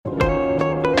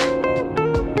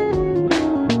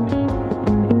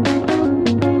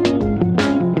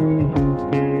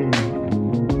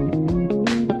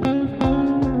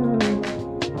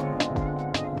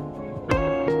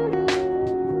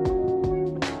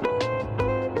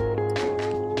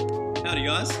Howdy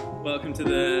guys, welcome to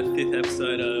the 5th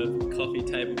episode of Coffee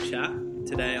Table Chat.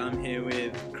 Today I'm here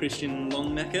with Christian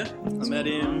Longnecker. I met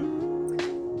him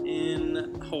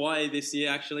in Hawaii this year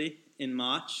actually, in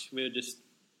March. We were just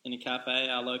in a cafe,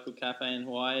 our local cafe in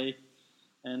Hawaii.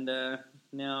 And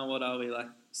now what are we, like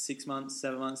 6 months,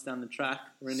 7 months down the track?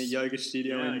 We're in a yoga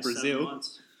studio in Brazil. 7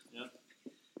 months. Yep.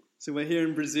 So we're here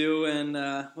in Brazil and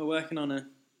we're working on a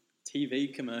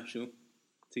TV commercial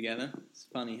together. It's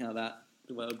funny how the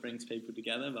world brings people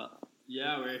together, but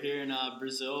Yeah, we're here in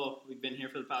Brazil. We've been here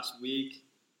for the past week,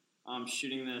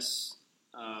 shooting this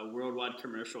worldwide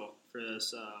commercial for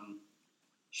this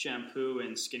shampoo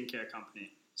and skincare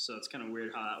company. So it's kind of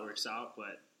weird how that works out,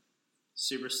 but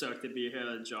super stoked to be here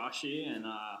with Joshy, and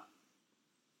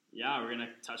we're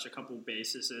gonna touch a couple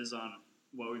bases on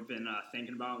what we've been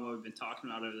thinking about and what we've been talking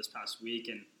about over this past week,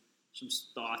 and some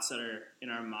thoughts that are in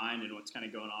our mind and what's kind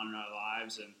of going on in our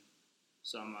lives, and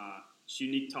some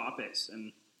unique topics,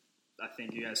 and I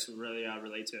think you guys will really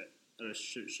relate to it. It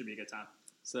should be a good time.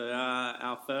 So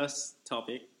our first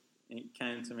topic, it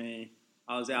came to me,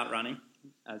 I was out running,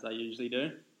 as I usually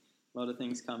do. A lot of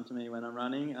things come to me when I'm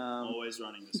running. Always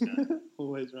running, this guy.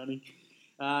 Always running.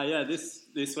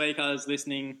 This week I was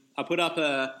listening, I put up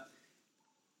a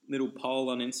little poll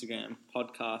on Instagram,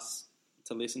 podcasts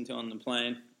to listen to on the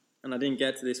plane, and I didn't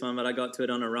get to this one, but I got to it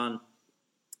on a run,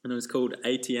 and it was called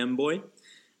ATM Boy.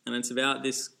 And it's about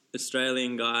this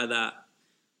Australian guy that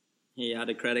he had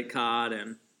a credit card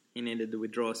and he needed to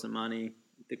withdraw some money,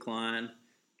 declined,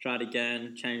 tried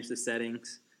again, changed the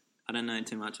settings. I don't know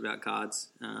too much about cards.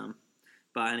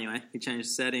 But anyway, he changed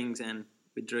the settings and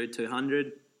withdrew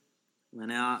 200,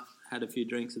 went out, had a few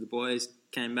drinks with the boys,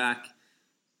 came back,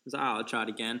 was like, I'll try it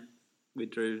again.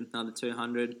 Withdrew another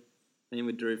 200, then he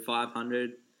withdrew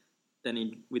 500, then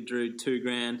he withdrew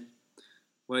 $2,000.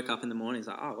 Woke up in the morning, he's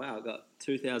like, oh wow, I got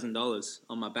 $2,000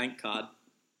 on my bank card.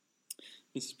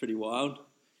 This is pretty wild.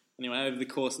 Anyway, over the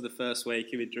course of the first week,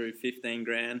 he withdrew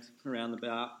 $15,000 around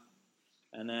about.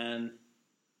 And then,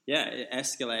 it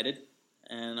escalated.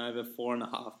 And over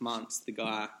 4.5 months, the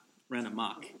guy ran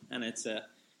amok. And it's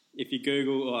if you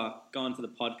Google or go onto the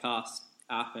podcast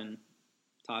app and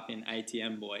type in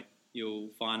ATM Boy,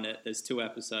 you'll find it. There's 2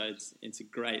 episodes. It's a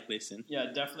great listen. Yeah,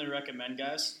 definitely recommend,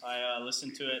 guys. I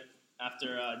listened to it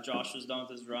after Josh was done with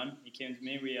his run. He came to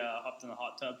me. We hopped in the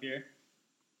hot tub here,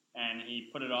 and he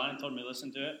put it on and told me to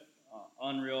listen to it.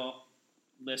 Unreal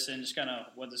listen, just kind of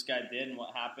what this guy did and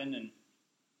what happened and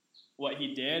what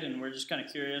he did, and we're just kind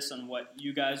of curious on what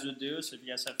you guys would do. So if you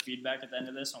guys have feedback at the end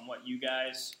of this on what you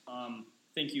guys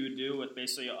think you would do with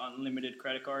basically an unlimited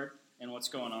credit card and what's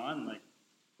going on, like,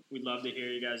 we'd love to hear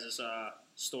you guys'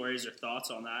 stories or thoughts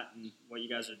on that and what you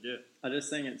guys would do. I just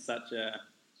think it's such a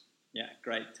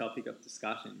great topic of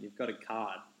discussion. You've got a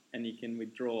card and you can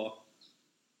withdraw.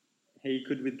 He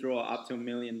could withdraw up to $1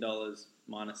 million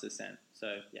minus a cent.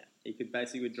 So, he could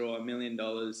basically withdraw $1 million.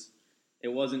 It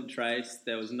wasn't traced.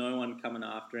 There was no one coming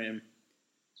after him.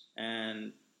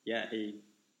 And, he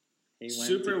went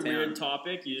super to town. Weird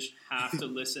topic. You just have to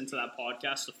listen to that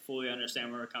podcast to fully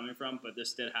understand where we're coming from. But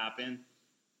this did happen.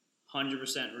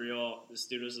 100% real. This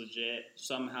dude was legit.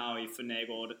 Somehow he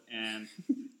finagled and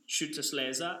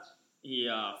Chuta he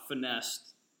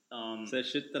finessed. So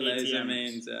chuta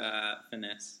means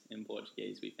finesse in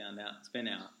Portuguese, we found out. It's been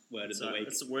our word of the week.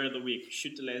 It's the word of the week,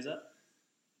 chuta.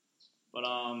 But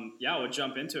we'll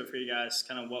jump into it for you guys,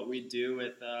 kind of what we do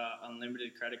with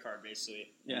unlimited credit card,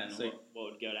 basically. Yeah, and so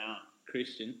what would go down.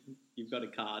 Christian, you've got a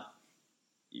card.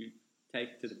 You take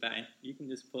it to the bank. You can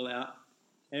just pull out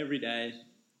every day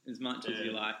as much as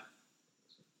you like.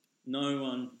 No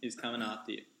one is coming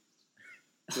after you.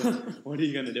 What are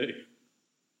you going to do?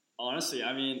 Honestly,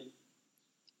 I mean,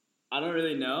 I don't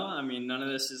really know. I mean, none of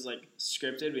this is, like,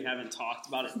 scripted. We haven't talked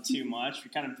about it too much. We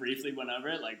kind of briefly went over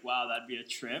it, like, wow, that'd be a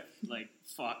trip. Like,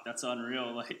 fuck, that's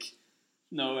unreal. Like,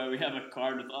 no way we have a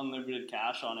card with unlimited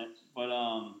cash on it. But,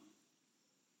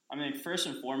 I mean, first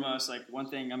and foremost, like,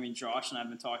 one thing, I mean, Josh and I have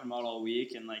been talking about all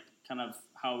week, and, like, kind of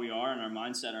how we are and our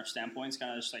mindset and our standpoints,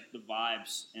 kind of just, like, the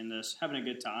vibes and this having a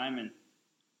good time and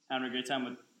having a great time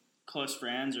with close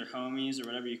friends or homies or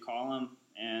whatever you call them.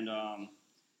 And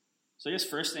so I guess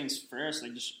first things first,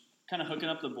 like, just kind of hooking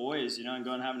up the boys, and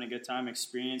going and having a good time,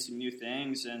 experiencing new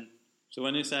things. And so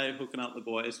when you say hooking up the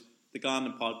boys, the guy on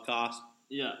the podcast,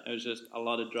 it was just a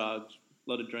lot of drugs, a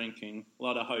lot of drinking, a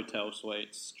lot of hotel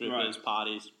suites, strippers,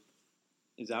 parties.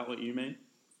 Is that what you mean?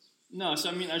 No, so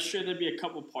I mean, I'm sure there'd be a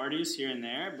couple parties here and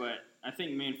there, but I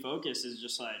think main focus is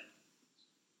just like,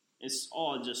 it's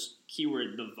all just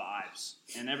keyword the vibes.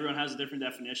 And everyone has a different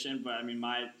definition, but I mean,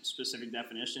 my specific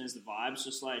definition is the vibes,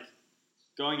 just like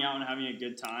going out and having a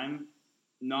good time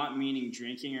not meaning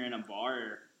drinking or in a bar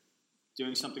or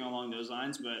doing something along those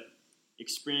lines, but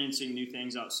experiencing new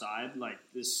things outside. Like,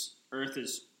 this earth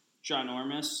is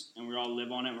ginormous, and we all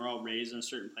live on it. We're all raised in a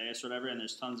certain place or whatever, and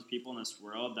there's tons of people in this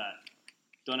world that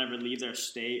don't ever leave their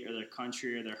state or their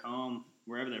country or their home,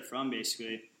 wherever they're from,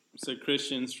 basically. So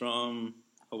Christian's from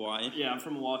Hawaii. Yeah, I'm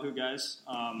from Oahu, guys.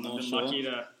 I've been lucky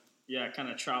to, kind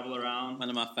of travel around. One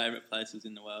of my favorite places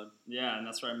in the world. Yeah, and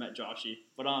that's where I met Joshy.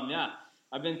 But,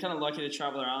 I've been kind of lucky to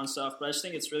travel around and stuff, but I just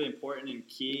think it's really important and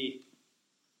key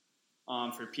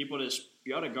for people to just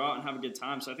be able to go out and have a good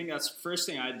time. So I think that's the first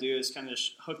thing I do is kind of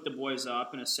just hook the boys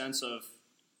up in a sense of,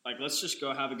 like, let's just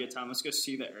go have a good time. Let's go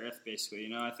see the earth, basically. You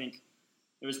know, I think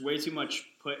there's way too much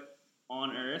put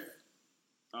on earth,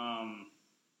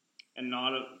 and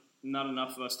not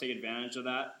enough of us take advantage of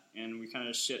that. And we kind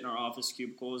of just sit in our office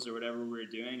cubicles or whatever we're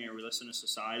doing, or we listen to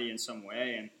society in some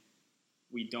way, and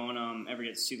we don't ever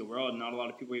get to see the world. Not a lot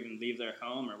of people even leave their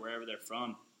home or wherever they're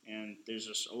from. And there's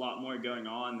just a lot more going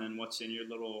on than what's in your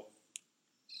little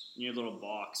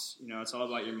box. You know, it's all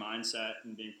about your mindset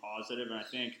and being positive. And I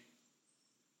think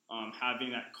having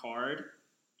that card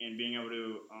and being able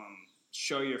to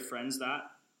show your friends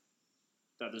that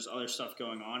there's other stuff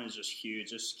going on is just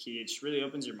huge. Just key. It just really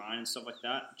opens your mind and stuff like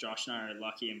that. Josh and I are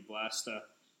lucky and blessed to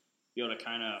be able to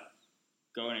kind of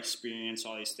go and experience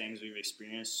all these things we've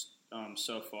experienced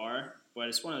so far. But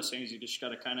it's one of those things you just got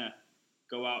to kind of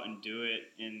go out and do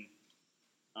it and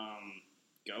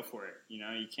go for it. You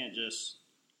know, you can't just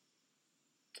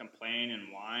complain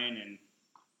and whine and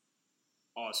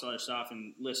all this other stuff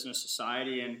and listen to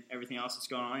society and everything else that's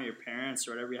going on, your parents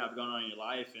or whatever you have going on in your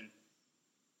life. And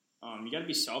you got to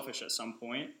be selfish at some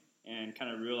point and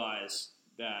kind of realize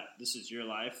that this is your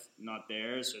life, not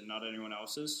theirs or not anyone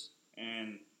else's.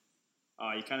 And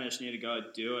you kind of just need to go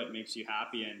do it. It makes you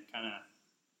happy and kind of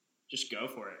just go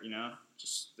for it, you know?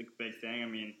 Just the big thing. I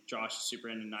mean, Josh is super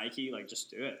into Nike. Like,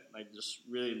 just do it. Like, just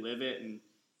really live it and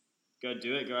go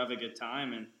do it. Go have a good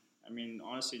time. And, I mean,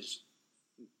 honestly, just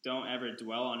don't ever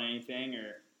dwell on anything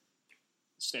or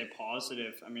stay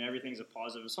positive. I mean, everything's a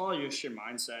positive. It's all just your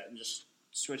mindset and just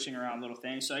switching around little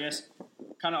things. So I guess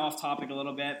kind of off topic a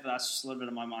little bit, but that's just a little bit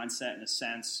of my mindset in a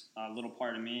sense, a little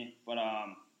part of me. But,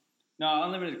 no,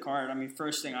 unlimited card. I mean,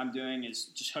 first thing I'm doing is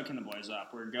just hooking the boys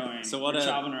up. We're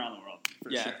traveling around the world.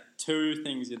 For sure. 2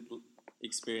 things you'd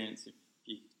experience if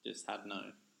you just had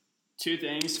no. 2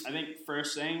 things. I think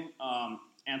first thing,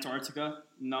 Antarctica,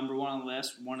 number 1 on the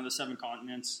list, one of the 7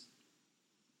 continents.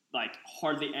 Like,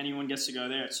 hardly anyone gets to go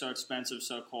there. It's so expensive,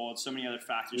 so cold, so many other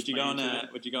factors. Would you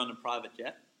go on a private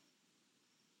jet?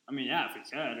 I mean, yeah, if we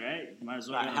could, right? Might as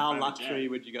well. Like, how luxury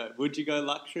would you go? Would you go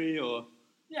luxury or?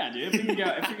 Yeah, dude.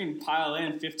 If we can pile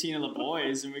in 15 of the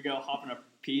boys and we go hop in a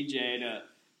PJ to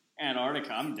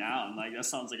Antarctica, I'm down. Like, that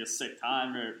sounds like a sick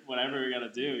time or whatever we got to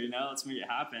do. You know, let's make it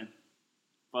happen.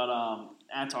 But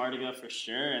Antarctica for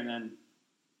sure, and then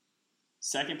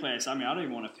second place. I mean, I don't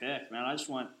even want to pick, man. I just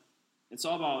want. It's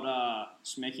all about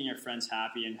just making your friends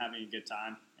happy and having a good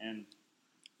time, and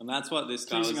that's what this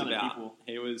guy was about. People.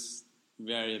 He was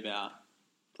very about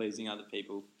pleasing other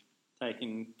people,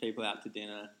 taking people out to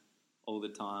dinner all the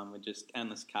time with just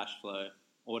endless cash flow.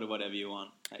 Order whatever you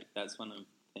want. Like, that's one of the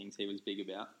things he was big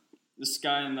about. This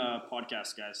guy in the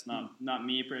podcast, guys, not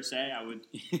me per se. I would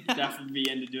definitely be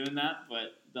into doing that,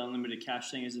 but the unlimited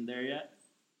cash thing isn't there yet.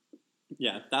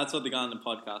 Yeah, that's what the guy on the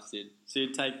podcast did. So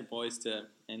you'd take the boys to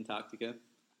Antarctica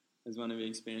as one of your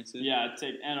experiences? Yeah, I'd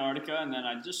take Antarctica, and then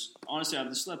I'd just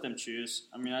let them choose.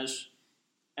 I mean,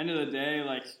 end of the day,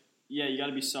 like, yeah, you got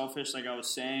to be selfish, like I was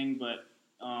saying, but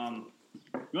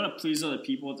you want to please other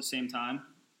people at the same time.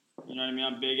 You know what I mean?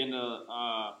 I'm big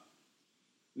into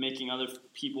making other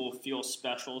people feel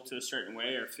special to a certain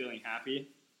way or feeling happy,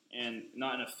 and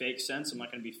not in a fake sense. I'm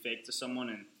not going to be fake to someone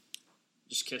and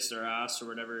just kiss their ass or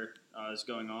whatever is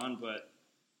going on, but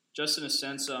just in a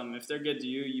sense, if they're good to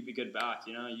you, you be good back.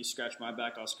 You know, you scratch my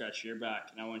back, I'll scratch your back,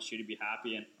 and I want you to be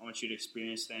happy, and I want you to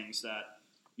experience things that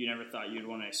you never thought you'd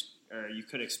want to, or you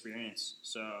could experience.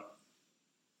 So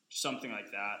something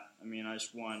like that. I mean, I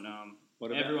just want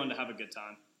everyone to have a good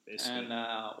time, basically. And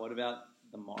what about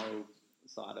the moral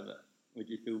side of it? Would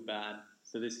you feel bad?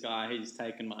 So this guy, he's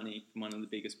taken money from one of the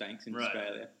biggest banks in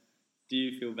Australia. Do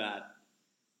you feel bad?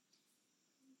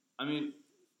 I mean,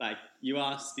 like, you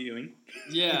are stealing.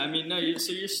 Yeah, I mean, no,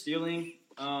 so you're stealing.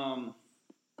 Guys,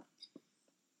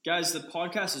 the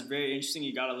podcast is very interesting.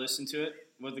 You got to listen to it.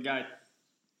 What the guy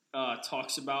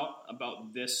talks about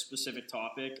this specific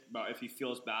topic, about if he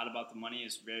feels bad about the money,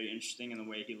 is very interesting, and the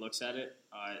way he looks at it,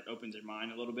 it opens your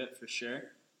mind a little bit for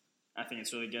sure. I think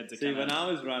it's really good to when I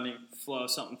was running, flow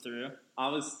something through. I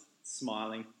was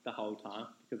smiling the whole time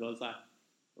because I was like,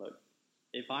 look,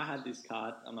 if I had this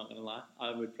card, I'm not gonna lie,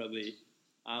 I would go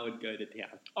to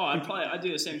town. Oh, I'd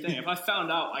do the same thing. If I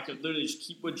found out I could literally just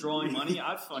keep withdrawing money,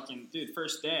 I'd fucking, dude,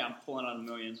 first day I'm pulling out $1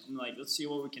 million. I'm like, let's see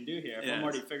what we can do here. If I'm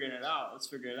already figuring it out, let's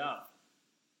figure it out.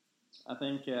 I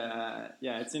think,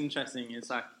 it's interesting. It's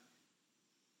like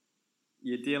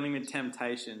you're dealing with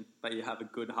temptation, but you have a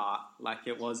good heart. Like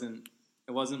it wasn't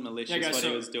malicious guys, what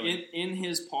he was doing. In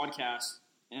his podcast,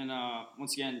 and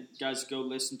once again, guys, go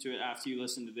listen to it after you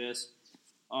listen to this.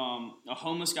 A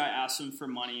homeless guy asked him for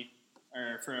money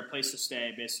or for a place to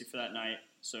stay, basically for that night.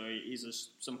 So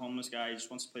he's some homeless guy. He just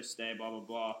wants a place to stay. Blah blah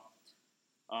blah.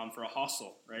 For a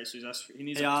hostel, right? So he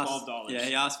needs $12. Yeah,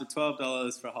 he asked for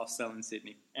 $12 for a hostel in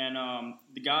Sydney. And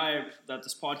the guy that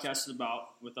this podcast is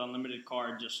about with the unlimited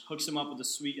card just hooks him up with a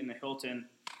suite in the Hilton,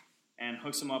 and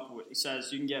hooks him up with. He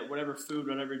says you can get whatever food,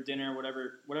 whatever dinner,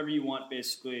 whatever you want,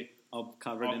 basically. I'll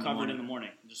cover it in the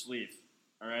morning. Just leave.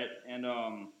 All right, and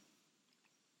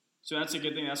so that's a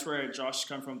good thing. That's where Josh is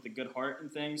coming from with the good heart and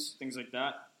things like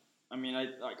that. I mean,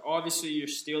 obviously you're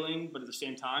stealing, but at the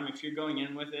same time, if you're going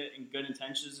in with it in good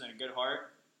intentions and a good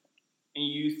heart, and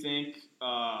you think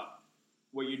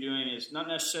what you're doing is not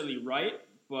necessarily right,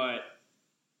 but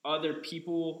other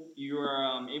people, you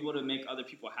are able to make other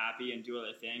people happy and do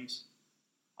other things,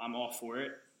 I'm all for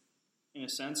it, in a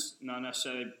sense. Not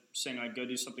necessarily saying go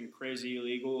do something crazy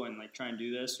illegal and try and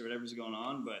do this or whatever's going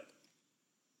on, but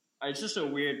it's just a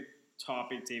weird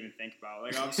topic to even think about.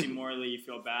 Obviously morally you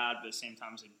feel bad, but at the same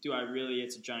time it's do I really?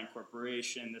 It's a giant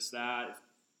corporation, this, that. If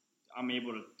I'm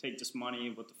able to take this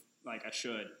money, I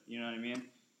should, you know what I mean?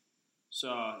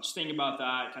 So just think about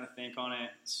that, kind of think on it.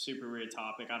 It's a super weird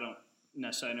topic. I don't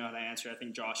necessarily know how to answer it. I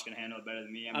think Josh can handle it better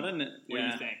than me. I don't know. What do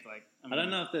you think? I don't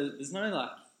know if there's no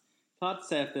it's hard to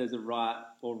say if there's a right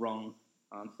or wrong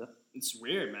answer. It's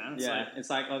weird, man. It's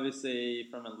obviously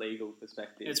from a legal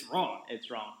perspective, it's wrong.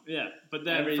 It's wrong. Yeah, but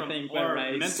then everything from our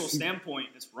mental standpoint,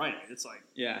 it's right. It's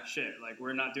shit.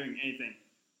 We're not doing anything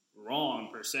wrong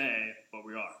per se, but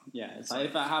we are. Yeah, it's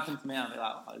if that happened to me, I'd be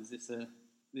like, is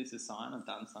this a sign I've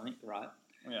done something right?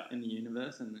 Yeah. In the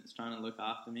universe, and it's trying to look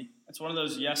after me. It's one of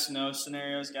those yes/no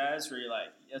scenarios, guys, where you're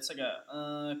it's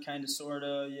a kind of, sort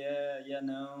of, yeah,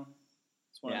 no.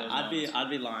 It's one of those I'd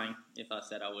be lying if I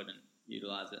said I wouldn't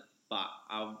utilize it. But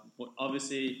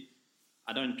obviously,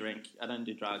 I don't drink. I don't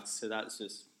do drugs, so that's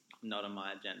just not on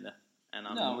my agenda.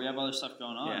 And we have other stuff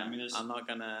going on. Yeah, I mean, I'm not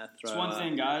gonna throw. It's one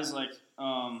thing, guys.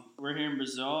 We're here in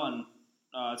Brazil, and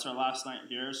it's our last night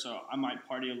here, so I might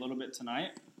party a little bit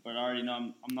tonight. But I already know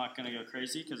I'm not gonna go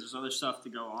crazy because there's other stuff to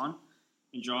go on.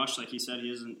 And Josh, like he said,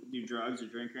 he doesn't do drugs or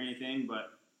drink or anything.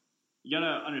 But you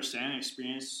gotta understand and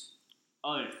experience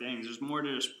other things. There's more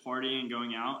to just partying and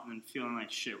going out and then feeling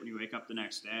like shit when you wake up the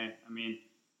next day. I mean,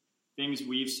 things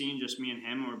we've seen, just me and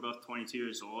him, we're both 22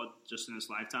 years old, just in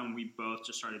this lifetime. We both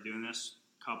just started doing this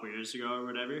a couple years ago or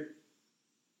whatever.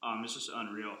 It's just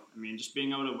unreal. I mean, just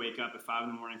being able to wake up at 5 in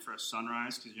the morning for a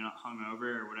sunrise because you're not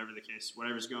hungover or whatever the case,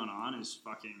 whatever's going on is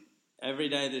fucking every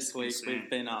day this week insane. We've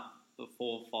been up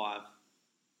before 5,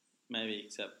 maybe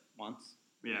except once.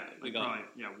 Yeah, we got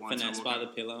once. Finessed by the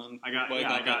pillow and I got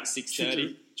at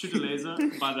 6:30.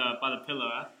 Chuteleza by the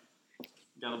pillow.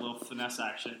 Got a little finesse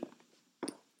action.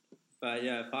 But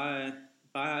yeah, if I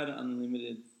had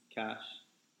unlimited cash,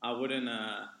 I wouldn't.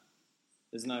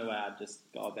 There's no way I'd just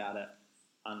go about it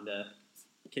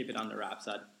keep it under wraps.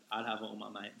 I'd have all my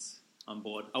mates on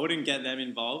board. I wouldn't get them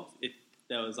involved if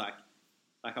there was I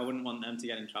wouldn't want them to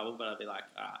get in trouble. But I'd be like,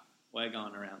 all right, we're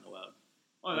going around the world.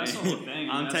 Oh, that's the whole thing.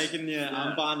 I'm taking you. Yeah.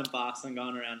 I'm buying a bus and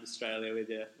going around Australia with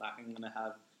you. I'm gonna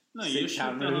have. No, you should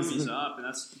put the homies up, and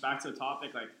that's back to the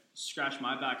topic. Scratch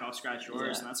my back, I'll scratch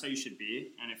yours, and that's how you should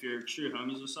be. And if you're true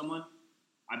homies with someone,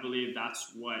 I believe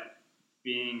that's what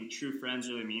being true friends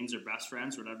really means, or best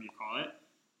friends, whatever you call it.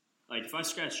 If I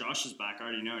scratch Josh's back, I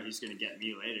already know he's gonna get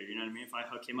me later. You know what I mean? If I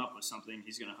hook him up with something,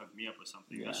 he's gonna hook me up with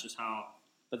something. Yeah. That's just how.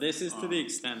 But this is to the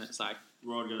extent it's the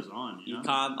world goes on. You know?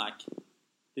 Can't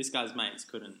this guy's mates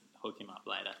couldn't hook him up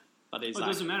later. But he's it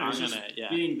doesn't matter. It's just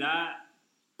being that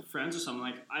friends with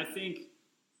someone. I think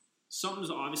something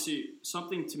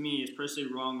to me is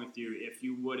personally wrong with you if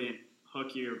you wouldn't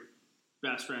hook your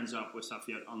best friends up with stuff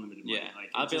you have unlimited money.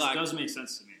 Yeah, it doesn't make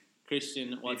sense to me.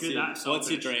 Christian, what's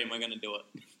your dream? We're gonna do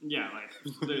it. Yeah,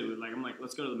 literally, I'm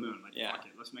let's go to the moon. Fuck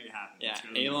it, let's make it happen.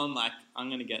 Yeah, Elon, I'm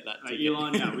gonna get that. Ticket.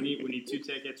 Elon, yeah, we need 2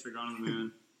 tickets. We're going to the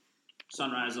moon.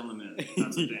 Sunrise on the moon.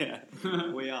 That's the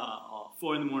thing. We are off.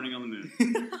 4 in the morning on the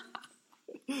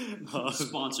moon.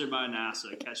 Sponsored by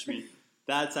NASA. Catch me.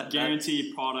 That's a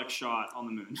guaranteed product shot on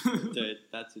the moon. Dude,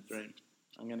 that's a dream.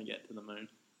 I'm gonna get to the moon.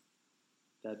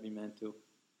 That'd be mental.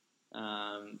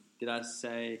 Did I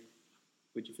say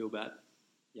Would you feel bad?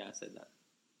 Yeah, I said that.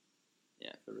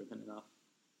 Yeah, for ripping it off.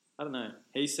 I don't know.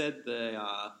 He said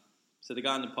so the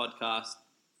guy on the podcast,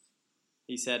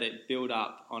 he said it built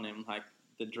up on him, like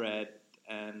the dread,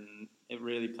 and it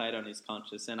really played on his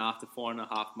conscience. And after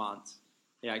 4.5 months,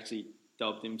 he actually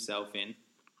dobbed himself in.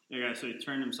 Yeah, so he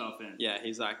turned himself in. Yeah,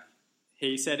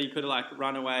 he said he could have like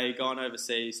run away, gone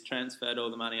overseas, transferred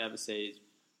all the money overseas.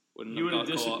 He would have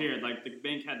disappeared. Like, the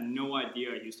bank had no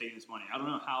idea he was taking his money. I don't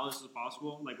know how this is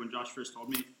possible. Like, when Josh first told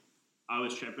me, I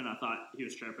was tripping. I thought he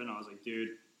was tripping. I was like, dude,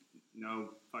 no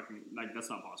fucking, like, that's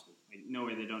not possible. Like, no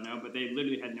way they don't know. But they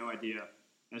literally had no idea.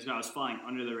 And this guy was flying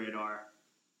under the radar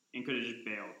and could have just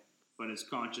bailed. But his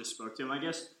conscience spoke to him. I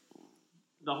guess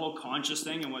the whole conscious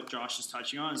thing and what Josh is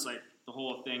touching on is, like, the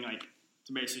whole thing, like,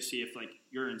 to basically see if, like,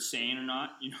 you're insane or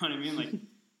not. You know what I mean? Like,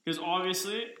 because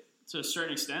obviously, to a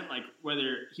certain extent, like,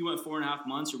 whether he went 4.5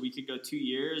 months or we could go 2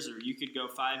 years or you could go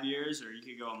 5 years or you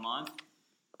could go a month,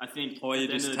 I think. Or you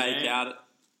just take out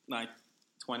like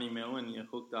 20 mil and you're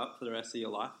hooked up for the rest of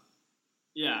your life.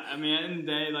 Yeah, I mean, at the end of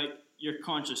the day, like, your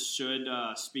conscience should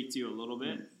speak to you a little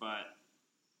bit, but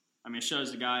I mean, it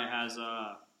shows the guy has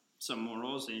some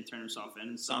morals and he turned himself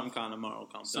in. Some kind of moral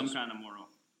compass. Some kind of moral.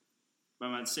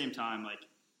 But at the same time, like,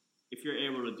 if you're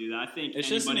able to do that, I think it's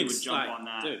anybody would jump on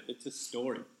that. Dude, it's a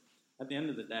story. At the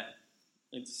end of the day,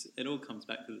 it all comes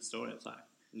back to the story. It's like,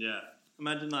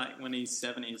 imagine like when he's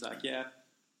 70, he's like, yeah,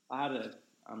 I had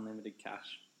unlimited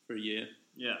cash for a year.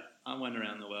 Yeah. I went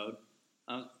around the world.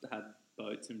 I had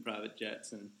boats and private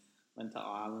jets and went to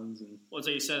islands. And well, it's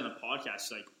like you said in the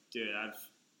podcast, like, dude,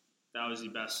 that was the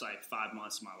best, like, 5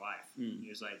 months of my life. He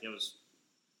was like,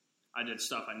 I did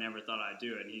stuff I never thought I'd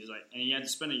do. And he's like, and he had to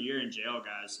spend a year in jail,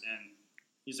 guys. And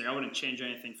he's like, I wouldn't change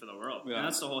anything for the world. Yeah. And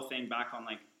that's the whole thing back on,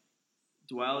 like,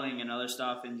 dwelling and other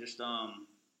stuff and just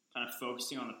kind of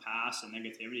focusing on the past and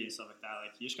negativity and stuff like that.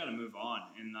 Like, you just got to move on.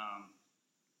 And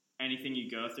anything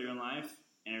you go through in life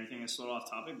and everything is a little off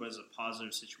topic, but it's a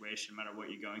positive situation no matter what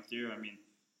you're going through. I mean,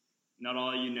 not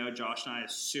all of you know Josh and I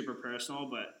is super personal,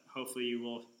 but hopefully you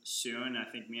will soon. I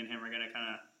think me and him are going to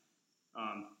kind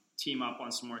of team up on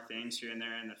some more things here and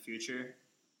there in the future.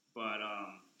 But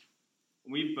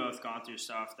we've both gone through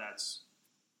stuff that's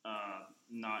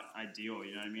not ideal,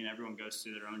 you know what I mean? Everyone goes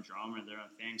through their own drama and their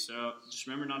own thing. So just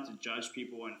remember not to judge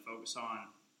people and focus on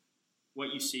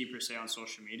what you see per se on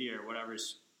social media or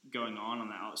whatever's going on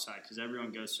the outside, because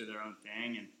everyone goes through their own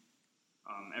thing and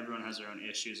everyone has their own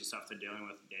issues and stuff they're dealing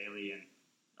with daily, and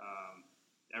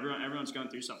everyone's going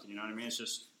through something, you know what I mean? It's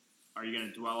just, are you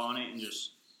going to dwell on it and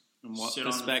just sit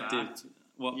on the fact?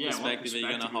 What perspective are you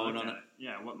going to hold on it?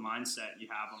 Yeah, what mindset you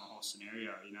have on the whole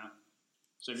scenario, you know?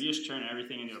 So if you just turn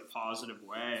everything into a positive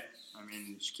way, I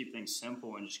mean, just keep things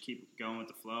simple and just keep going with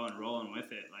the flow and rolling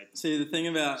with it. Like, see, the thing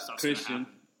about Christian,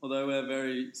 although we're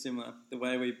very similar, the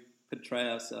way we portray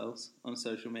ourselves on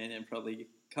social media probably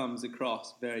comes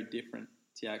across very different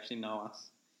to actually know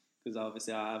us. Because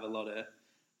obviously I have a lot of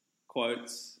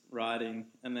quotes, writing,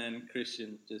 and then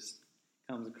Christian just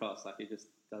comes across like he just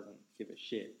doesn't give a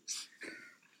shit.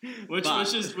 Which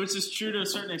is true to a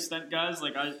certain extent, guys.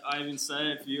 Like, I even said,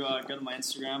 if you go to my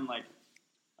Instagram, like,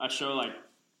 I show like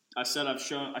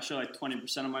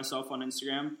 20% of myself on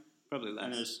Instagram. Probably less.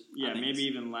 And there's maybe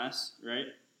even less, right?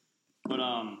 But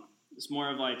it's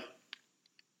more of like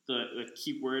the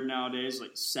key word nowadays,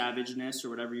 like savageness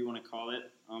or whatever you want to call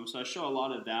it. So I show a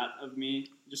lot of that of me,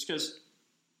 just because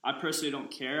I personally don't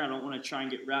care. I don't want to try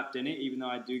and get wrapped in it, even though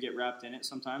I do get wrapped in it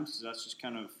sometimes, because that's just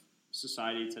kind of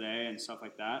society today and stuff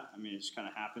like that. I mean, it just kind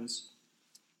of happens.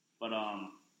 But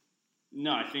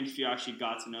no, I think if you actually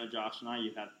got to know Josh and I,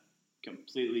 you'd have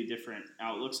completely different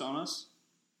outlooks on us.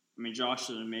 I mean, Josh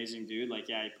is an amazing dude. Like,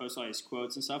 yeah, he posts all his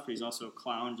quotes and stuff, but he's also a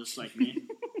clown just like me.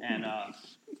 And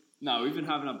no, we've been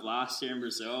having a blast here in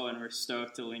Brazil, and we're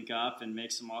stoked to link up and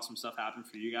make some awesome stuff happen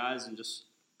for you guys, and just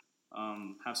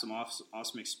have some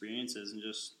awesome experiences and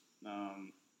just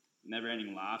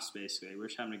never-ending laughs, basically. We're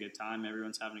just having a good time.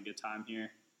 Everyone's having a good time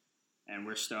here, and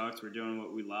we're stoked. We're doing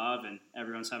what we love, and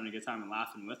everyone's having a good time and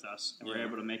laughing with us, and we're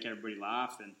able to make everybody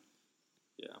laugh. And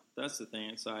yeah, that's the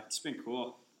thing. It's like, it's been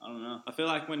cool. I don't know. I feel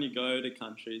like when you go to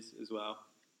countries as well,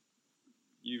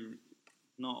 you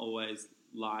not always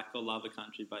like or love a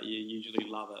country, but you usually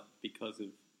love it because of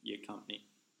your company.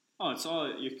 Oh, it's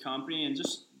all your company, and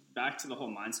just back to the whole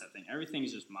mindset thing.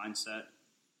 Everything's just mindset.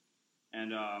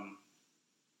 And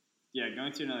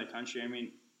going to another country, I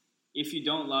mean, if you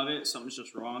don't love it, something's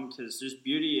just wrong, because there's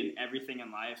beauty in everything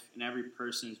in life, and every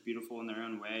person is beautiful in their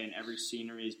own way, and every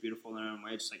scenery is beautiful in their own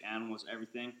way, just like animals,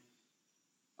 everything.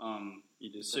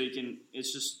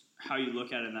 It's just how you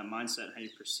look at it in that mindset, how you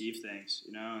perceive things,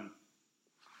 you know. And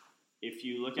if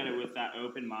you look at it with that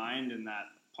open mind and that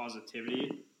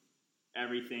positivity,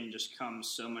 everything just comes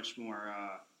so much more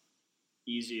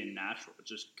easy and natural. It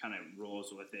just kind of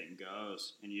rolls with it and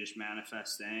goes, and you just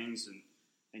manifest things, and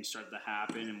things start to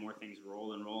happen, and more things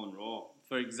roll and roll and roll.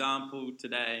 For example,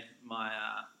 today my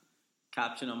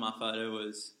caption on my photo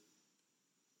was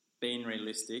 "being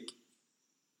realistic"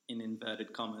 in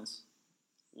inverted commas.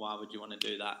 Why would you want to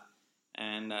do that?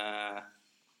 And I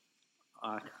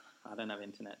don't have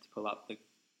internet to pull up the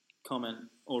comment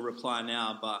or reply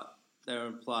now, but they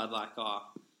replied like, "Oh,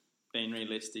 being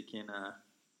realistic in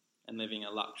and living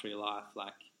a luxury life,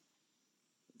 like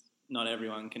not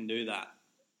everyone can do that."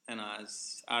 And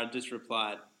I just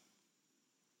replied,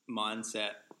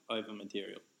 mindset over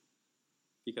material.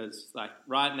 Because like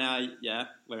right now, yeah,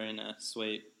 we're in a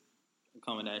sweet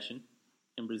accommodation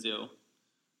in Brazil,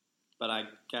 but I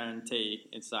guarantee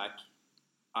it's like,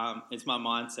 it's my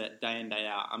mindset day in, day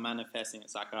out. I'm manifesting.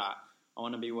 It's like, all right, I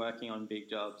want to be working on big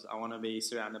jobs. I want to be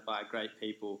surrounded by great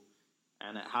people.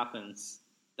 And it happens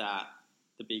that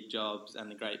the big jobs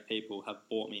and the great people have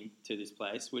brought me to this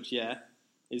place, which, yeah,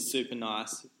 is super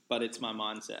nice, but it's my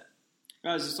mindset.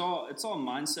 Guys, it's all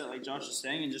mindset, like Josh is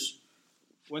saying, and just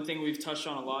one thing we've touched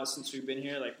on a lot since we've been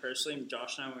here, like personally,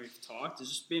 Josh and I, when we've talked, is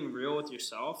just being real with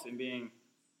yourself and being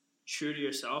true to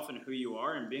yourself and who you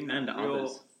are, and being that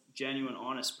real, genuine,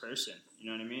 honest person. You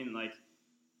know what I mean? Like,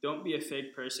 don't be a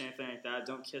fake person, anything like that.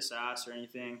 Don't kiss ass or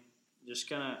anything. Just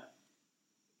kind of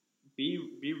be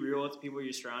real with the people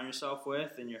you surround yourself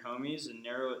with and your homies, and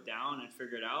narrow it down and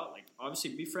figure it out. Like,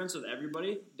 obviously, be friends with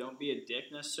everybody. Don't be a dick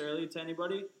necessarily to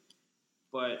anybody,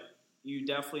 but you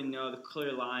definitely know the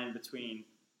clear line between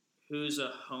who's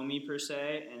a homie per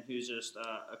se and who's just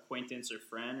acquaintance or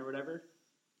friend or whatever.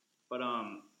 But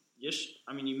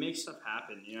you make stuff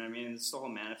happen. You know what I mean? It's the whole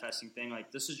manifesting thing.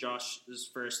 Like, this is Josh's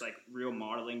first like real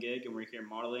modeling gig, and we're here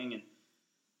modeling, and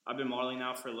I've been modeling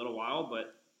now for a little while,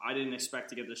 but I didn't expect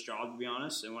to get this job, to be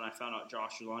honest. And when I found out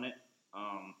Josh was on it,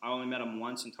 I only met him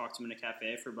once and talked to him in a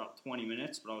cafe for about 20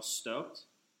 minutes, but I was stoked.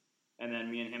 And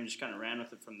then me and him just kind of ran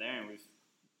with it from there, and we've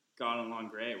gotten along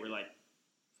great. We're like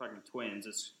fucking twins.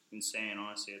 It's insane,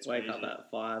 honestly. It's Wake crazy. up at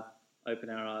 5, open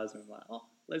our eyes, and we're like, oh,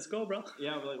 let's go, bro.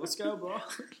 Yeah, we're like, let's go, bro.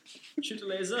 Shoot the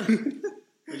laser.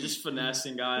 We're just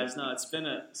finessing, guys. No, it's been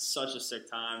such a sick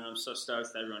time. I'm so stoked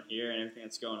with everyone here and everything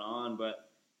that's going on. But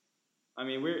I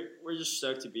mean, we're just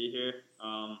stoked to be here.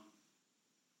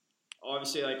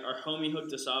 Obviously, like, our homie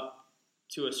hooked us up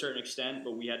to a certain extent,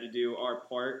 but we had to do our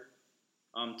part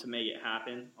to make it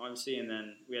happen, obviously. And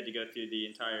then we had to go through the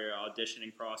entire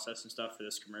auditioning process and stuff for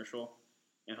this commercial.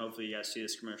 And hopefully you guys see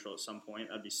this commercial at some point.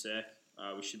 That'd be sick.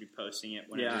 We should be posting it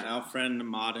whenever. Yeah, our friend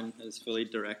Martin has fully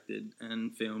directed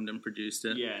and filmed and produced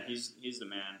it. Yeah, he's the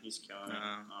man. He's killing it.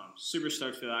 Super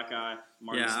stoked for that guy.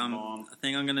 Martin's the bomb. I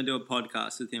think I'm going to do a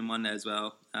podcast with him one day as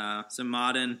well. So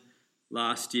Martin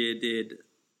last year did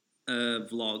a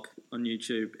vlog on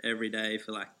YouTube every day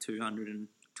for like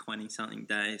 220-something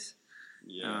days.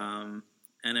 Yeah.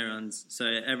 And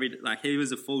he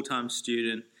was a full-time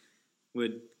student,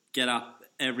 would get up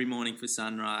every morning for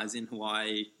sunrise in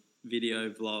Hawaii, video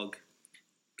vlog,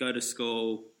 go to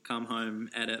school, come home,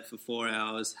 edit for 4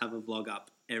 hours, have a vlog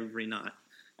up every night.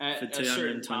 At a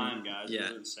certain time, guys. Yeah.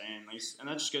 It's insane. And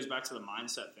that just goes back to the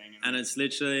mindset thing. And it's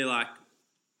literally like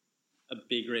a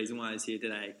big reason why he's here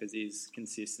today, because his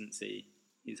consistency,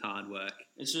 his hard work.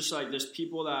 It's just like there's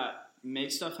people that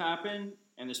make stuff happen,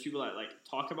 and there's people that like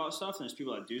talk about stuff, and there's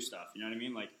people that do stuff. You know what I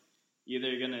mean? Like, either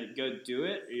you're going to go do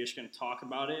it, or you're just going to talk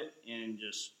about it and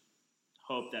just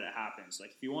hope that it happens.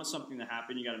 Like, if you want something to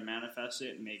happen, you got to manifest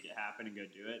it and make it happen and go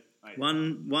do it. Like,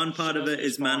 one part of it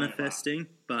is manifesting,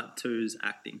 but two is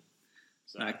acting.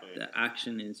 Exactly. Like, the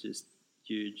action is just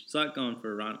huge. It's like going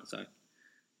for a run. It's like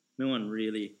no one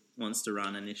really wants to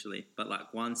run initially, but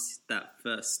like once that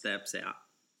first step's out,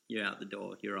 you're out the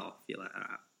door, you're off. You're like, all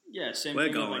right. Yeah, same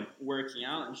thing with like working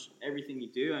out and just everything you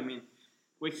do. I mean,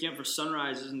 waking up for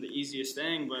sunrise isn't the easiest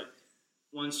thing, but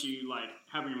once you like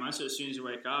have in your mindset, as soon as you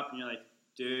wake up and you're like,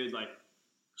 dude, like,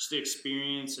 just the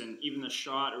experience and even the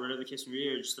shot or whatever the case may be,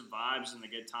 or just the vibes and the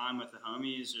good time with the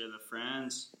homies or the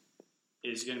friends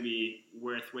is going to be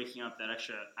worth waking up that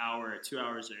extra hour or 2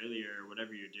 hours earlier or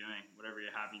whatever you're doing, whatever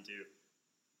you're having to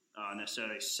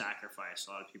necessarily sacrifice.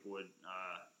 A lot of people would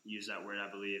use that word,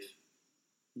 I believe.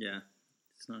 Yeah,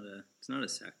 it's not a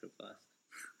sacrifice.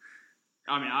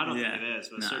 I mean, I don't think it is,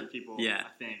 but certain people, I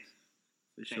think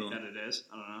sure that it is.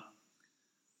 I don't know.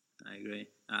 I agree.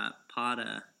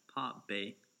 Part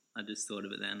B, I just thought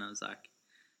of it then. I was like,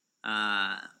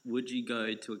 would you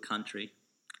go to a country?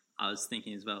 I was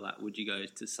thinking as well, like, would you go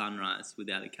to sunrise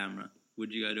without a camera?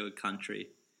 Would you go to a country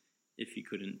if you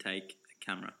couldn't take a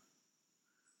camera?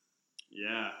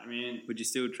 Yeah, I mean, Would you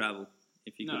still travel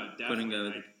if you couldn't definitely,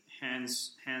 go? like,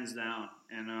 hands down.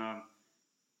 And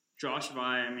Josh and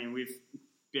I mean, we've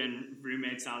been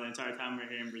roommates now the entire time we're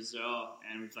here in Brazil,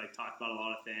 and we've like talked about a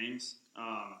lot of things.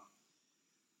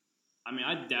 I mean,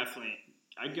 I'd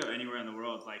go anywhere in the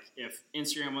world. Like, if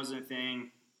Instagram wasn't a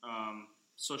thing,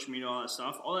 social media, all that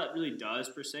stuff, all that really does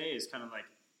per se is kind of like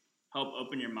help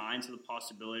open your mind to the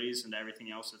possibilities and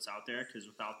everything else that's out there. Because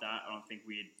without that, I don't think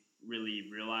we'd really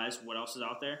realize what else is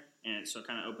out there. And so it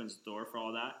kind of opens the door for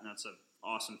all that. And that's an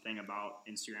awesome thing about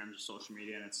Instagram, just social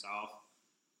media in itself.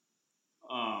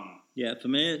 Yeah, for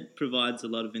me, it provides a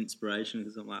lot of inspiration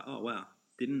because I'm like, oh, wow,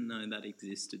 didn't know that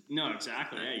existed. No,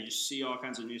 exactly. Yeah, you just see all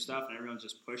kinds of new stuff, and everyone's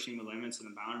just pushing the limits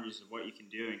and the boundaries of what you can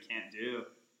do and can't do.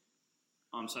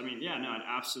 So, I mean, yeah, no, I'd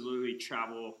absolutely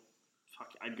travel.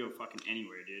 I'd go fucking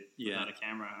anywhere, dude, without a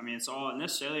camera. I mean, it's all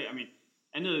necessarily, I mean,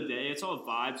 end of the day, it's all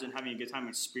vibes and having a good time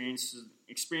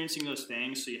experiencing those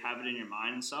things so you have it in your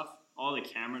mind and stuff. All the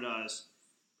camera does,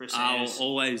 per se, I'll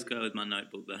always go with my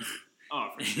notebook, though. Oh,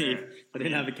 for sure. If I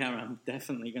didn't have a camera, I'm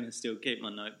definitely going to still keep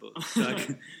my notebook so I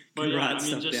can write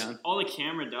stuff down. All the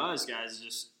camera does, guys, is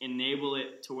just enable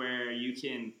it to where you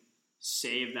can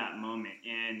save that moment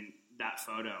in that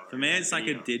photo. For me, it's like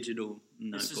a digital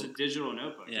notebook. This is a digital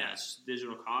notebook. Yeah, it's just a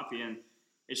digital copy, and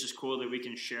it's just cool that we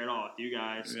can share it all with you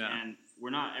guys. Yeah. And we're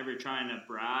not ever trying to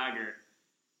brag or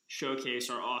showcase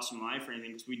our awesome life or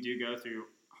anything, because we do go through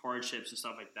hardships and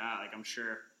stuff like that. Like, I'm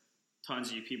sure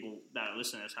tons of you people that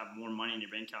listen to this have more money in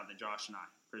your bank account than Josh and I,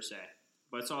 per se.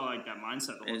 But it's all like that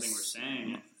mindset, the whole thing we're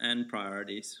saying. And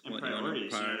priorities. And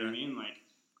priorities, you know what I mean? Like,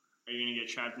 are you going to get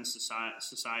trapped in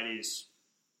society's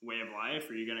way of life,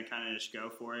 or are you going to kind of just go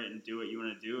for it and do what you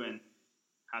want to do and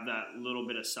have that little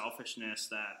bit of selfishness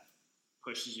that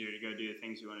pushes you to go do the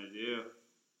things you want to do?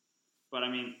 But,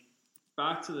 I mean,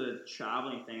 back to the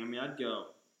traveling thing. I mean, I'd go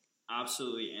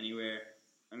absolutely anywhere.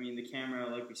 I mean, the camera,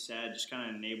 like we said, just kind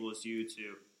of enables you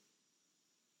to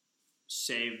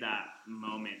save that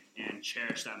moment and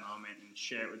cherish that moment and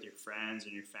share it with your friends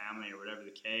and your family or whatever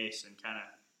the case. And kind of,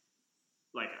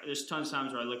 like, there's tons of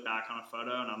times where I look back on a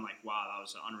photo and I'm like, wow, that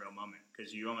was an unreal moment,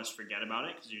 because you almost forget about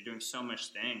it because you're doing so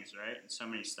much things, right, and so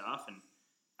many stuff. And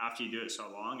after you do it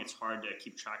so long, it's hard to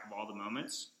keep track of all the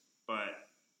moments. But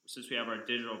since we have our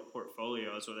digital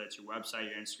portfolios, whether it's your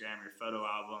website, your Instagram, your photo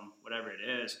album, whatever it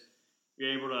is,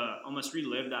 you're able to almost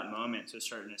relive that moment to a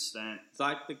certain extent. It's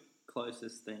like the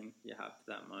closest thing you have to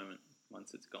that moment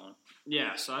once it's gone.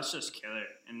 Yeah, so that's just killer.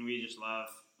 And we just love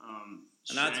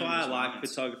and that's why I like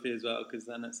photography as well, because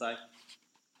then it's like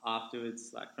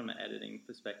afterwards, like from an editing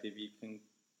perspective, you can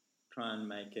try and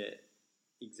make it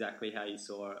exactly how you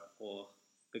saw it, or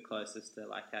the closest to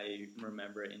like how you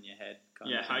remember it in your head.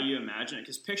 Yeah, how you imagine it.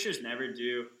 Because pictures never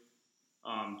do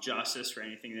justice for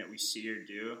anything that we see or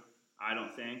do. I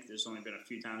don't think. There's only been a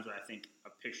few times where I think a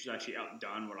picture's actually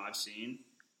outdone what I've seen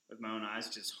with my own eyes,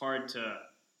 because it's hard to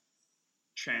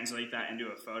translate that into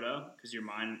a photo because your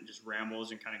mind just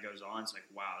rambles and kind of goes on. It's like,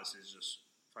 wow, this is just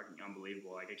fucking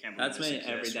unbelievable. Like, I can't believe that's this me exists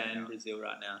every day right in now. Brazil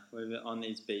right now. We're on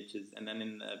these beaches, and then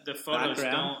in the photos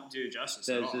background, don't do justice.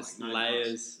 There's at all. just like,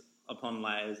 layers upon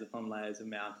layers upon layers of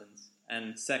mountains.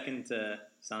 And second to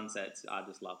sunsets, I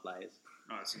just love layers.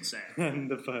 Oh, it's insane. And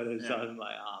the photos, Yeah. I'm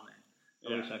like, oh man.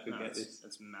 I wish I could get this.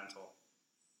 It's mental.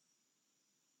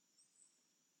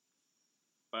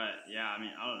 But yeah, I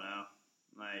mean, I don't know,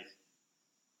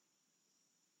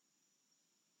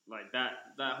 like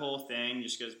that whole thing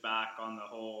just goes back on the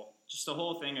whole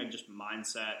thing of just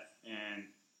mindset and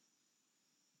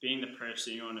being the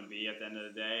person you want to be at the end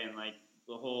of the day, and like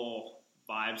the whole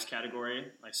vibes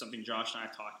category. Like, something Josh and I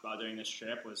talked about during this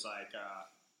trip was like,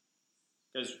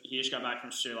 because he just got back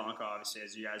from Sri Lanka, obviously,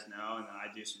 as you guys know, and then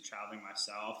I do some traveling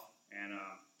myself, and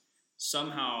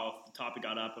somehow the topic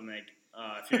got up. I'm like,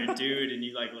 if you're a dude and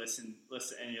you like listen,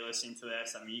 and you're listening to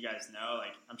this, I mean, you guys know,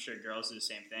 like, I'm sure girls do the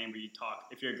same thing, but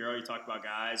if you're a girl, you talk about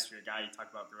guys. If you're a guy, you talk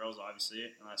about girls, obviously,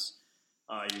 unless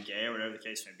you're gay or whatever the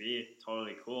case may be.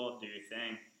 Totally cool, do your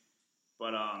thing.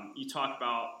 But you talk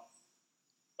about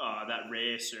that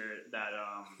race or that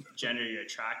gender you're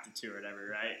attracted to or whatever,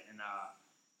 right? And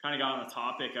kind of got on the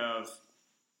topic of,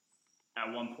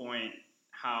 at one point,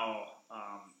 how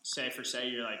say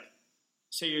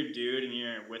you're a dude and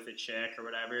you're with a chick or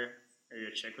whatever, or you're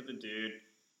a chick with a dude,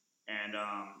 and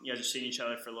you guys are seeing each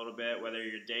other for a little bit, whether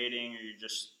you're dating or you're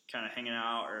just kind of hanging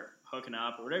out or hooking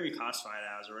up or whatever you classify it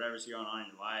as, or whatever's going on in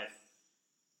your life.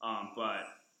 But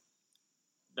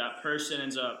that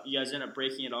person you guys end up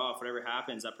breaking it off, whatever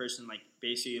happens, that person, like,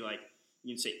 basically, like,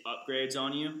 you can say upgrades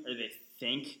on you, or they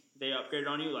think they upgraded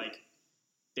on you, like,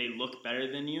 they look better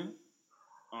than you,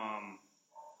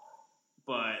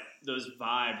 But those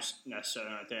vibes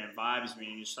necessarily aren't there. And vibes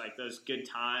mean just like those good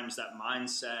times, that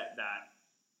mindset, that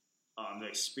the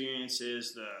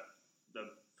experiences, the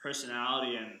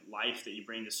personality and life that you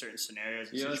bring to certain scenarios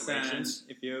and You're situations.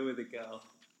 saying if you were with a girl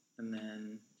and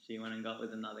then she went and got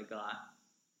with another guy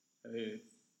who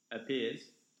appears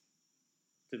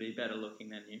to be better looking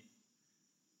than you,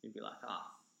 you'd be like,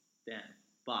 damn.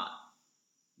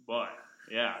 But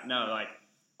yeah, no, like,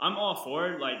 I'm all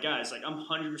for it. Like, guys, like, I'm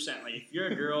 100%. Like, if you're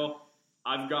a girl,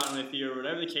 I've gotten with you, or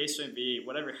whatever the case may be,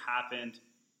 whatever happened,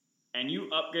 and you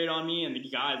upgrade on me and the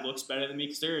guy looks better than me,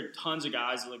 because there are tons of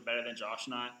guys that look better than Josh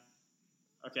and I.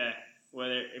 Okay?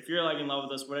 If you're, like, in love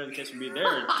with us, whatever the case may be, there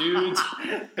are dudes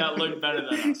that look better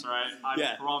than us, all right?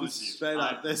 I promise you. Straight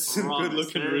up, there's some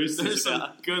good-looking roosters. There's some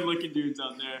good-looking dudes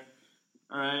out there.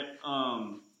 All right?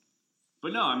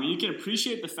 But no, I mean, you can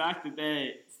appreciate the fact that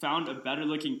they found a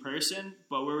better-looking person,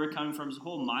 but where we're coming from is the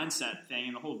whole mindset thing,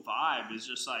 and the whole vibe is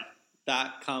just like...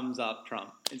 That comes up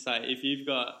trump. It's like, if you've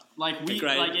got a great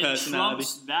personality... It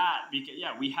trumps that, because,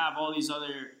 yeah, we have all these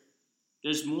other...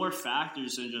 There's more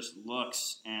factors than just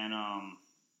looks and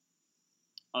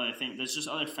other things. There's just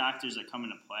other factors that come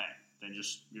into play than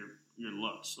just your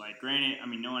looks. Like, granted, I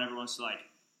mean, no one ever wants to, like,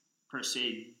 per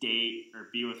se, date or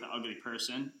be with an ugly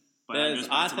person. But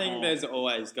I think there's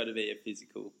always got to be a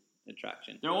physical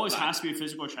attraction. There always has to be a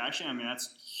physical attraction. I mean,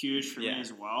 that's huge for me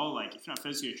as well. Like, if you're not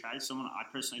physically attracted to someone,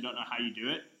 I personally don't know how you do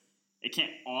it. It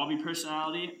can't all be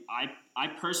personality. I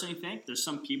personally think there's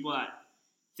some people that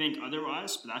think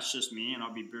otherwise, but that's just me, and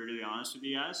I'll be brutally honest with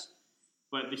you guys.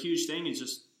 But the huge thing is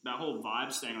just that whole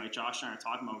vibes thing, like Josh and I are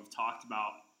talking about, we've talked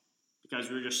about, because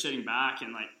we were just sitting back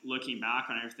and, like, looking back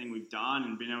on everything we've done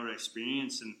and being able to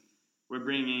experience, and we're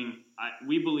bringing,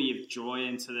 we believe, joy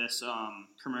into this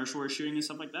commercial we're shooting and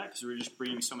stuff like that, because we're just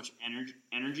bringing so much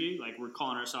energy. Like, we're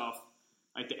calling ourselves,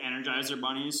 like, the Energizer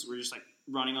Bunnies. We're just, like,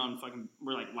 running on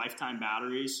we're like lifetime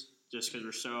batteries, just because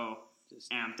we're so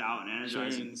amped out and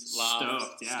energized and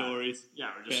stoked. Yeah. Stories.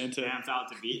 Yeah, we're just amped out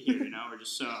to be here, you know? We're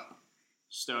just so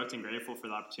stoked and grateful for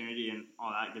the opportunity and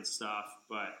all that good stuff.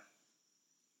 But,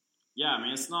 yeah, I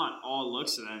mean, it's not all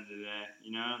looks at the end of the day,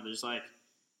 you know? There's, like,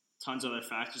 tons of other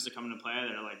factors that come into play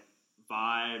that are, like,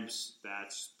 vibes,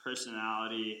 that's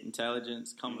personality.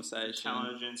 Intelligence, conversation.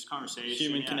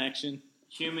 Human connection.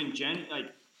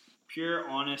 Like, pure,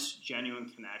 honest, genuine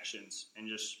connections, and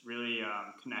just really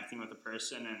connecting with a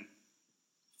person and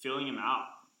feeling him out,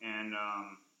 and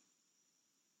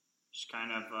just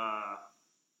kind of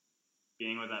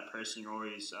being with that person you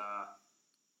always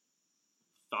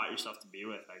thought yourself to be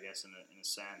with, I guess, in a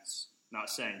sense. Not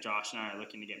saying Josh and I are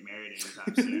looking to get married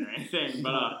anytime soon or anything,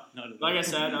 but like I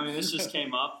said, I mean, this just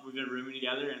came up. We've been rooming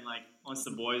together, and, like, once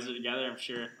the boys are together, I'm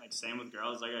sure, like, same with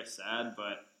girls, like I said,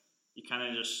 but you kind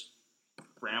of just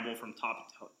ramble from topic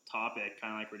to topic,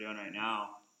 kind of like we're doing right now.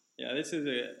 Yeah, this is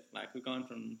we've gone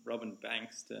from Robin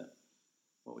Banks to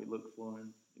what we look for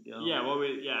in a girl. Yeah, what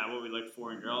we look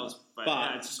for in girls, but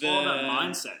yeah, it's just all about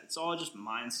mindset. It's all just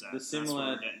mindset. That's what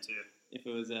we're getting to. If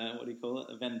it was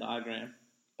a Venn diagram,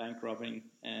 bank robbing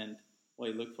and what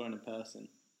you look for in a person,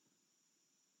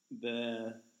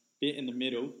 the bit in the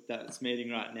middle that's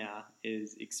meeting right now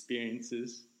is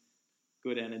experiences,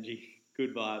 good energy,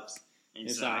 good vibes. Exactly.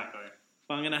 It's like, if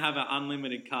I'm going to have an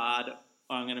unlimited card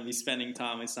or I'm going to be spending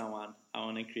time with someone, I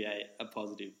want to create a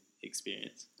positive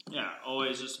experience. Yeah,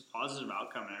 always just a positive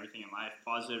outcome in everything in life,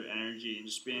 positive energy, and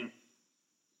just being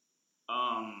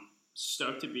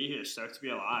stoked to be here, stoked to be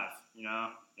alive, you know,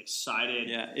 excited.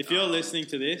 Yeah, if you're listening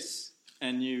to this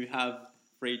and you have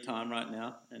free time right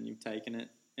now and you've taken it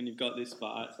and you've got this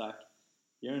far, it's like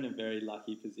you're in a very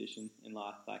lucky position in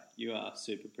life. Like, you are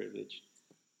super privileged.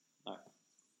 Like,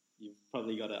 you've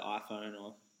probably got an iPhone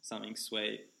or something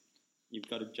sweet. You've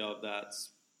got a job that's,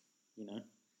 you know,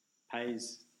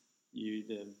 pays you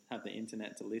to have the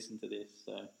internet to listen to this.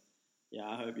 So, yeah,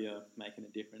 I hope you're making a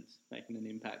difference, making an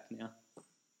impact now.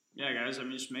 Yeah, guys, I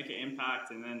mean, just make an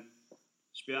impact and then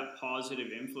just be that positive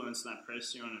influence in that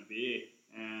person you want to be.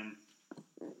 And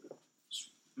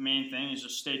main thing is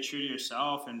just stay true to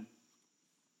yourself and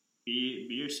be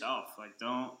yourself. Like,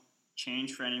 don't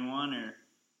change for anyone, or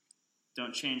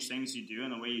don't change things you do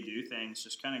and the way you do things.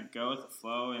 Just kind of go with the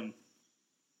flow and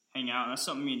hang out. And that's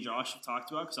something me and Josh have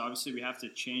talked about, because obviously we have to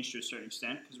change to a certain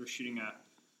extent because we're shooting a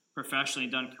professionally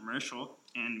done commercial,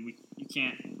 and you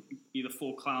can't be the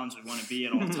full clowns we want to be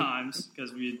at all times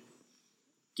because we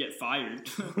get fired.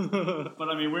 But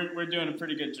I mean, we're doing a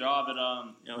pretty good job at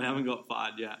Yeah, we haven't got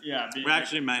fired yet. Yeah, we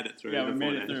actually made it through. Yeah, we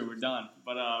made it through. We're done.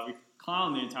 But we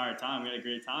clowned the entire time. We had a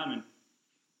great time, and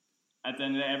at the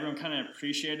end of the day, everyone kind of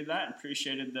appreciated that and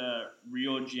appreciated the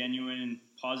real, genuine,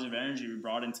 positive energy we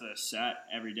brought into the set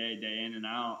every day, day in and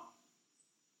out.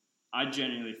 I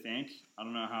genuinely think, I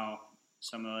don't know how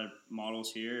some of the other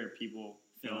models here or people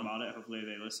feel about it. Hopefully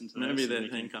they listen to this. Maybe they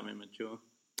think I'm immature.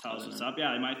 Tell us what's up.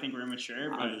 Yeah, they might think we're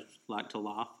immature, but I like to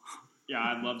laugh. yeah,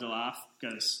 I'd love to laugh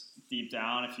because deep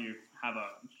down, if you have a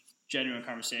genuine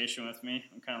conversation with me,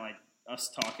 I'm kind of like us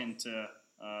talking to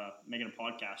making a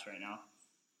podcast right now.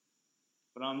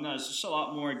 But no, there's just a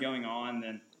lot more going on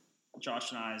than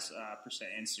Josh and I's per se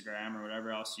Instagram or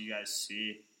whatever else you guys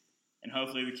see, and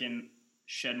hopefully we can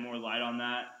shed more light on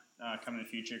that come in the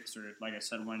future because we're, like I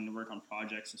said, wanting to work on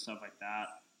projects and stuff like that.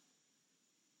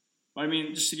 But I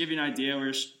mean, just to give you an idea,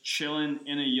 we're just chilling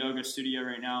in a yoga studio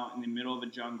right now in the middle of a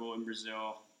jungle in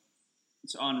Brazil.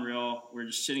 It's unreal. We're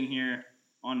just sitting here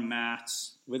on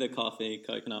mats. With a coffee,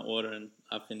 coconut water, and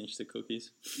I finished the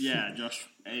cookies. Yeah, Josh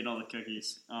ate all the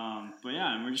cookies. But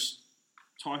yeah, and we're just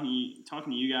talking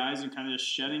to you guys and kind of just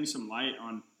shedding some light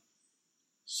on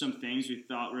some things we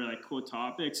thought were like cool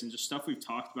topics and just stuff we've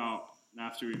talked about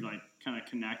after we've like kind of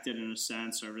connected in a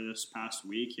sense over this past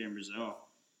week here in Brazil.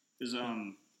 Because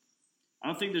I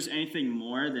don't think there's anything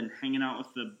more than hanging out with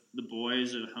the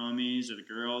boys or the homies or the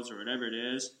girls or whatever it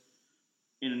is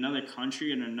in another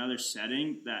country, in another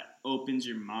setting that opens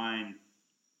your mind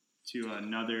to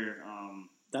another.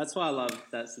 That's why I love,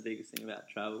 that's the biggest thing about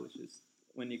travel, which is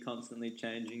when you're constantly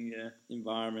changing your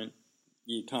environment,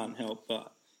 you can't help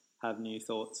but have new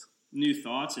thoughts. New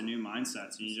thoughts and new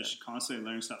mindsets, and you just constantly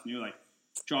learn stuff new. Like,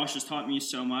 Josh has taught me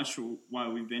so much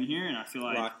while we've been here, and I feel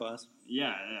like likewise.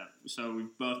 Yeah. So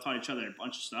we've both taught each other a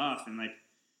bunch of stuff, and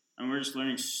we're just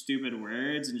learning stupid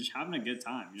words and just having a good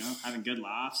time, having good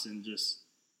laughs and just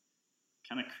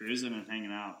kind of cruising and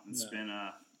hanging out. It's been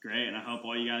great, and I hope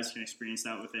all you guys can experience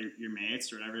that with your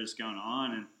mates or whatever is going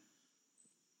on. And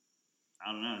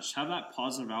I don't know, just have that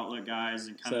positive outlook, guys.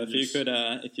 And kind of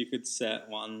if you could set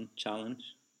one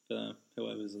challenge for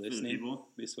whoever's listening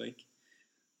this week.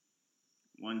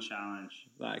 One challenge.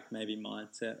 Like maybe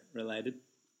mindset related.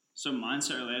 So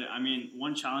mindset related, I mean,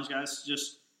 one challenge, guys,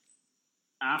 just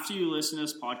after you listen to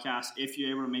this podcast, if you're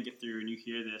able to make it through and you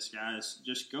hear this, guys,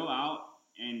 just go out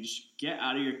and just get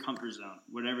out of your comfort zone,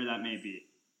 whatever that may be.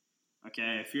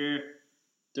 Okay,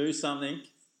 do something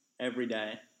every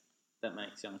day that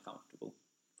makes you uncomfortable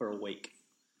for a week.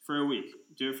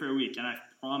 Do it for a week. And I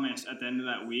promise at the end of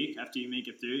that week, after you make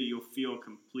it through, you'll feel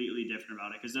completely different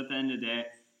about it. Because at the end of the day,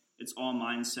 it's all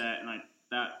mindset, and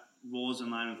that rolls in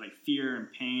line with like fear and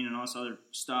pain and all this other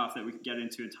stuff that we could get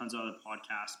into in tons of other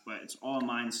podcasts. But it's all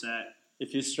mindset.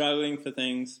 If you're struggling for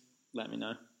things, let me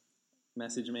know.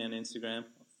 Message me on Instagram.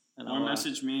 Or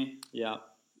message me. Yeah.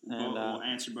 And we'll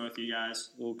answer both of you guys.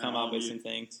 We'll come up with some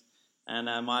things.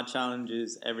 And my challenge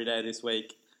is every day this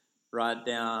week, write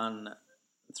down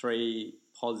 3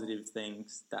 positive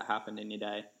things that happened in your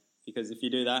day. Because if you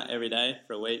do that every day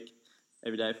for a week,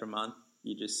 every day for a month,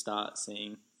 you just start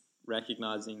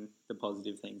recognizing the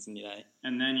positive things in your day.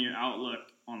 And then your outlook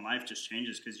on life just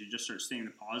changes because you just start seeing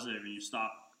the positive and you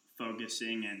stop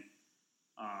focusing and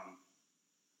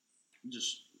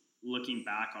just looking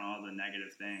back on all the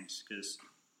negative things. Because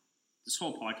this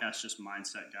whole podcast is just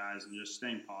mindset, guys, and just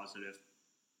staying positive.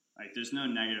 Like, there's no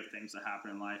negative things that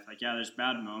happen in life. Like, yeah, there's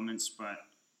bad moments, but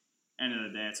end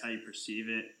of the day, it's how you perceive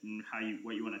it and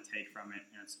what you want to take from it.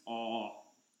 And it's all...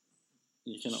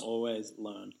 You can always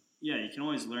learn. Yeah, you can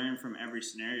always learn from every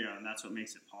scenario, and that's what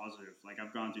makes it positive. Like,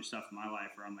 I've gone through stuff in my life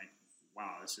where I'm like,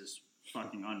 wow, this is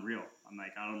fucking unreal. I'm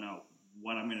like, I don't know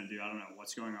what I'm going to do. I don't know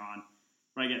what's going on.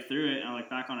 But I get through it, and I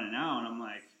look back on it now, and I'm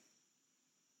like,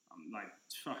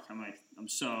 fuck. I'm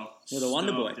so You're the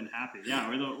Wonder Boy and happy. Yeah,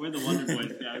 we're the Wonder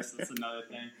Boys, guys. That's another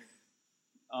thing.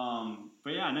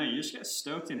 But yeah, no, you just get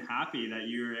stoked and happy that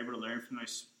you were able to learn from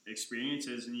those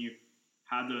experiences, and you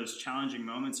had those challenging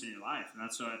moments in your life, and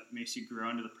that's what makes you grow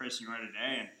into the person you are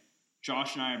today. And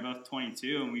Josh and I are both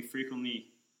 22, and we frequently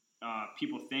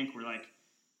people think we're like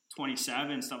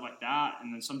 27, stuff like that,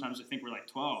 and then sometimes they think we're like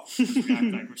 12. We act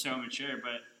like we're so immature,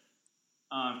 but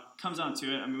comes down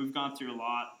to it. I mean, we've gone through a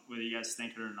lot, whether you guys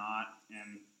think it or not,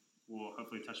 and we'll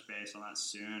hopefully touch base on that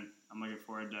soon. I'm looking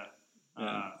forward to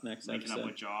linking up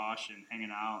with Josh and hanging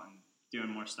out and doing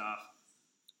more stuff.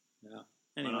 Yeah.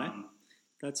 Anyway,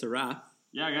 that's a wrap.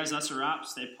 Yeah, guys, that's a wrap.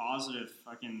 Stay positive.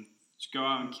 Fucking just go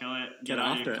out and kill it. Get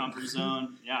out of your comfort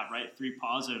zone. Yeah, write 3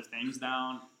 positive things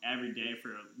down every day for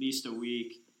at least a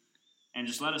week. And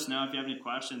just let us know if you have any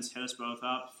questions. Hit us both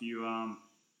up. If you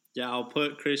Yeah, I'll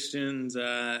put Christian's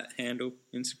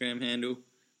Instagram handle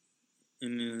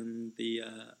in the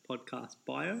podcast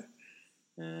bio.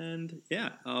 And yeah,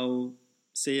 I'll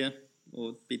see you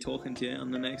we'll be talking to you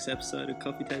on the next episode of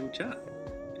Coffee Table Chat.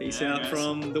 Peace out guys.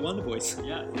 from the Wonder Boys.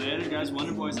 Yeah, later, guys.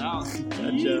 Wonder Boys out.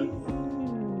 Gotcha.